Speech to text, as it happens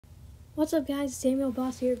What's up guys, Samuel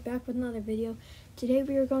Boss here, back with another video. Today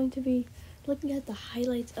we are going to be looking at the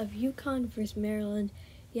highlights of UConn versus Maryland.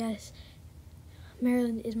 Yes,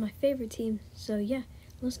 Maryland is my favorite team, so yeah,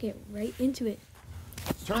 let's get right into it.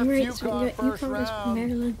 Alright, so we got UConn versus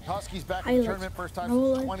Maryland. Highlights.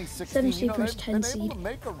 Roland, 7 seed versus 10 seed.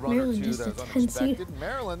 Maryland just a 10 seed.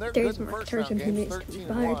 There's Mark Turgeon who needs to be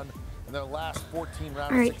fired.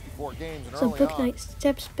 Alright, so Book Knight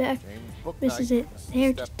steps back, misses it.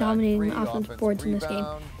 They're just dominating the offensive boards in this game.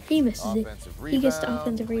 He misses it. He gets the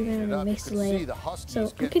offensive rebound and makes the layup. So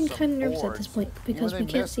I'm getting kind of nervous at this point because we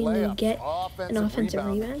can't seem to get an offensive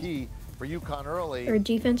rebound or a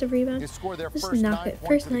defensive rebound. This is not good.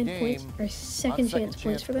 First 9 points or second chance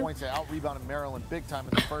points for them.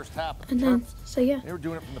 And then, so yeah. And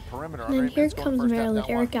then here comes Maryland.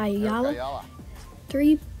 Eric Ayala.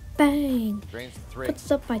 3. Bang!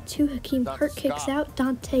 Puts up by 2. Hakeem Hurt kicks out.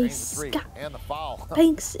 Dante Scott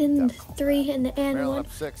banks in the 3 and the and 1.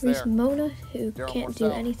 Reese Mona, who can't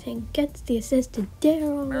do anything, gets the assist to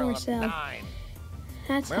Daryl Morcell.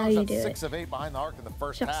 That's how you do it.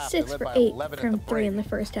 Shot 6 for 8 from 3 in the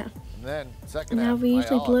first half. And now we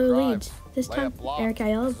usually blow leads. This time, Eric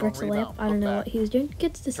Ayala bricks a layup. I don't know what he was doing.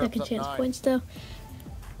 Gets the second chance points though.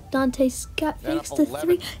 Dante Scott fakes the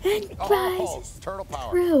 3 and rises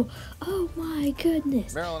through. Oh my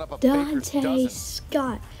goodness. Dante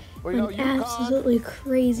Scott went absolutely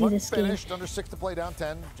crazy this game.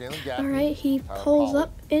 Alright, he pulls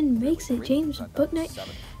up and makes it. James Book Knight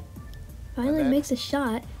finally makes a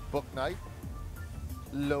shot.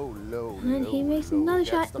 And then he makes another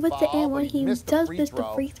shot with the and 1. He does miss the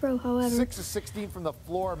free throw, however. 6 of 16 from the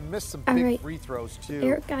floor, missed some big free throws too.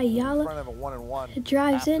 Eric Ayala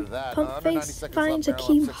drives in, pump fakes, finds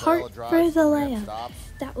Hakeem Hart for the layup.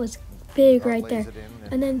 That was big right there.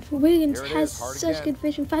 And then Wiggins has such good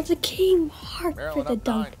vision, finds Hakeem Hart for the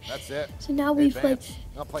dunk. So now we play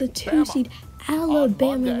the 2 seed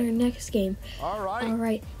Alabama in our next game.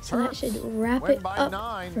 Alright, so that should wrap it up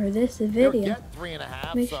for this video.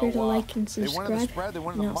 Make sure to like and subscribe,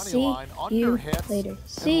 and I'll see you later.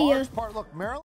 See ya!